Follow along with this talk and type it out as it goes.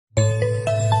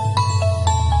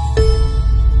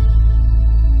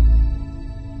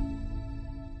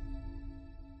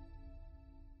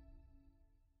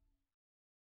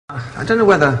don't know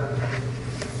whether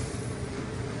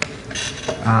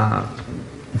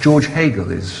George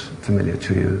Hegel is familiar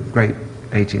to you, great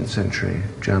 18th century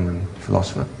German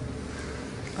philosopher.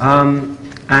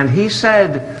 And he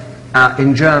said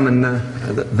in German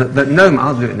that no man,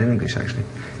 I'll do it in English actually,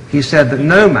 he said that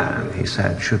no man, he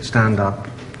said, should stand up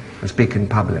and speak in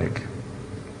public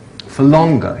for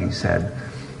longer, he said,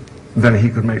 than he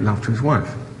could make love to his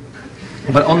wife.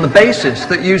 But on the basis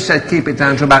that you said keep it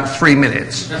down to about 3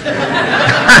 minutes,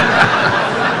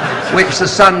 which the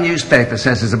Sun newspaper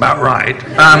says is about right,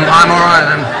 I'm all right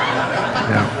then.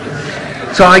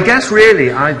 Yeah. So I guess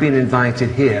really I've been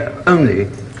invited here only,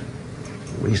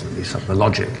 reasonably so, the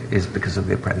logic is because of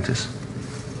The Apprentice.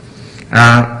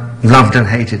 Loved and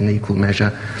hated in equal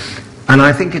measure. And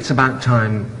I think it's about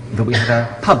time that we had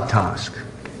a pub task.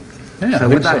 Yeah, so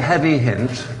with that heavy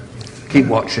hint, keep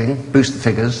watching, boost the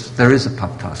figures, there is a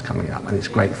pub task coming up and it's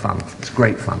great fun. It's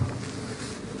great fun.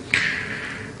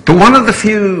 But one of the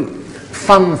few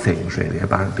fun things really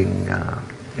about being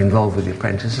involved with The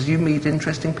Apprentice is you meet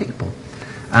interesting people.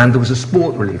 And there was a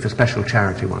sport relief, a special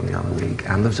charity one the other week,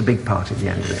 and there was a big party at the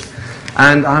end of it.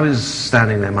 And I was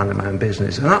standing there minding my own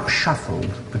business, and up shuffled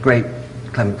the great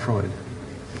Clement Freud.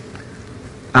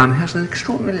 He has an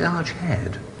extraordinarily large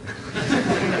head.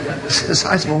 It's the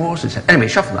size of a horse's head. Anyway,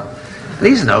 shuffled up. And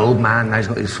he's an old man, and he's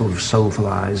got these sort of soulful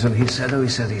eyes, and he said, I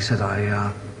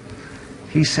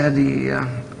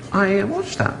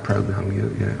watched that programme,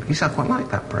 he said, I quite like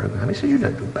that programme. He said, you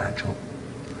don't do a bad job.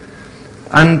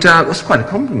 And that's quite a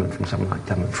compliment from someone like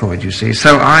Clement Freud, you see.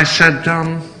 So I said,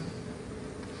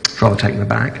 rather taken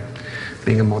aback,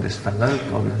 being a modest fellow,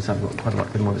 God knows I've got quite a lot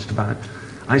to be modest about.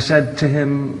 I said to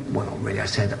him, well, not really, I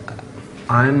said,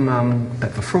 I'm a bit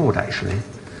of a fraud, actually.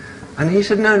 And he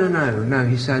said, no,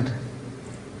 he said,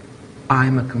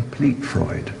 I'm a complete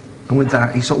Freud. And with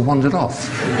that, he sort of wandered off.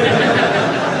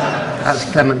 That's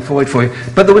Clement Freud for you.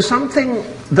 But there was something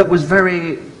that was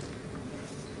very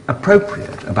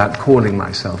appropriate about calling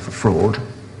myself a fraud,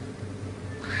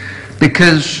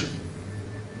 because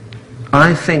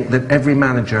I think that every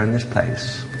manager in this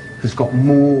place has got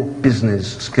more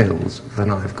business skills than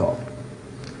I've got.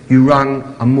 You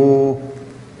run a more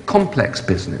complex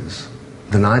business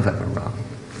than I've ever run.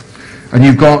 And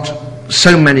you've got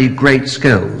so many great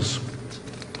skills,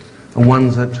 and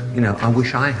ones that, I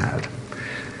wish I had.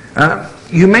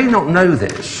 You may not know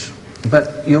this,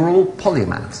 but you're all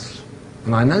polymaths.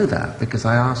 And I know that because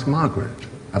I asked Margaret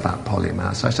about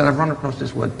polymaths. I said, I've run across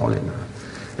this word polymath.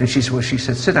 And she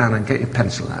said, sit down and get your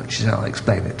pencil out. She said, I'll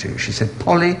explain it to you. She said,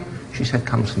 poly, she said,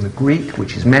 comes from the Greek,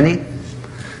 which is many.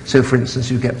 So, for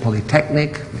instance, you get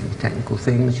polytechnic, many technical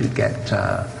things. You get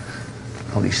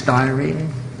polystyrene.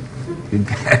 You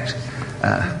get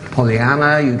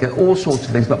polyana. You get all sorts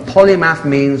of things. But polymath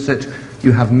means that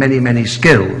you have many, many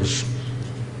skills.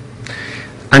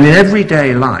 And in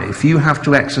everyday life, you have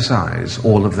to exercise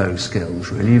all of those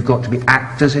skills, really. You've got to be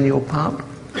actors in your pub.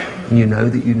 And you know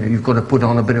that you've got to put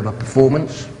on a bit of a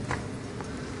performance.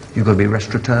 You've got to be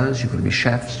restaurateurs, you've got to be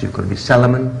chefs, you've got to be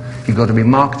cellarmen, you've got to be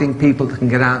marketing people that can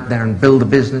get out there and build a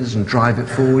business and drive it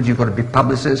forward. You've got to be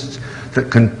publicists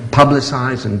that can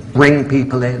publicize and bring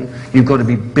people in. You've got to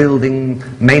be building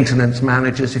maintenance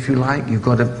managers, if you like. You've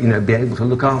got to, be able to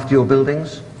look after your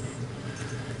buildings.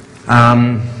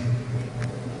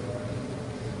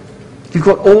 You've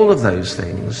got all of those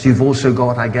things. You've also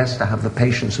got, I guess, to have the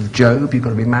patience of Job. You've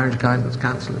got to be marriage guidance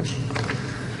counselors.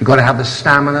 You've got to have the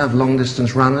stamina of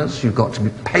long-distance runners. You've got to be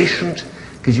patient,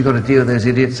 because you've got to deal with those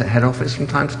idiots at head office from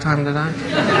time to time, don't I?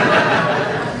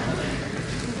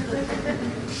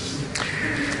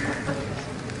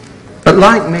 But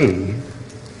like me,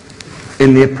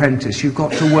 in The Apprentice, you've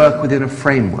got to work within a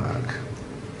framework.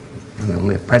 In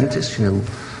The Apprentice,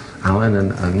 Alan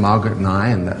and Margaret and I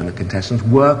and the contestants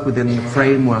work within the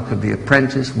framework of The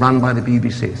Apprentice, run by the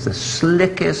BBC. It's the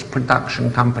slickest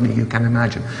production company you can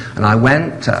imagine. And I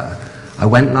went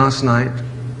last night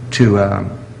to a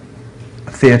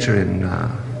theatre in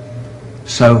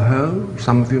Soho.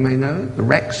 Some of you may know it, the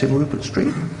Rex in Rupert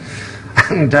Street,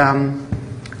 and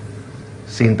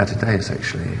seen better days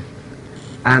actually.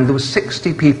 And there were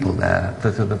 60 people there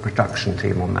that are the production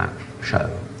team on that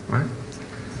show, right?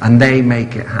 And they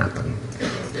make it happen.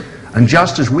 And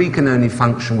just as we can only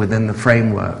function within the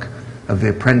framework of The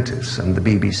Apprentice and the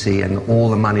BBC and all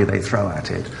the money they throw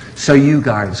at it, so you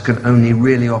guys can only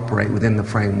really operate within the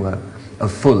framework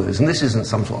of Fuller's. And this isn't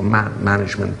some sort of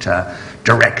management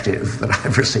directive that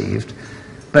I've received,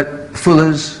 but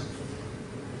Fuller's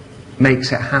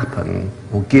makes it happen,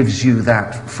 or gives you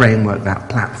that framework, that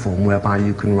platform whereby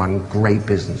you can run great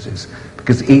businesses.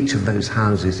 Because each of those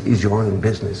houses is your own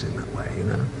business in that way,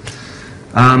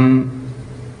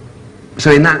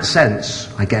 So in that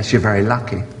sense, I guess you're very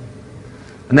lucky.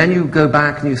 And then you go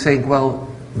back and you think, well,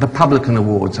 the Publican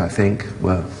Awards, I think,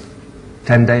 were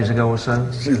 10 days ago or so.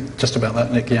 Just about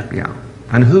that, Nick, yeah. Yeah.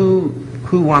 And who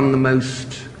won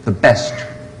the best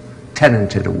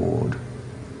tenanted award?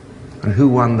 And who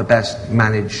won the best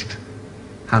managed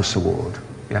house award?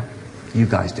 Yeah? You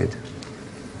guys did.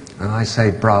 And I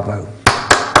say bravo.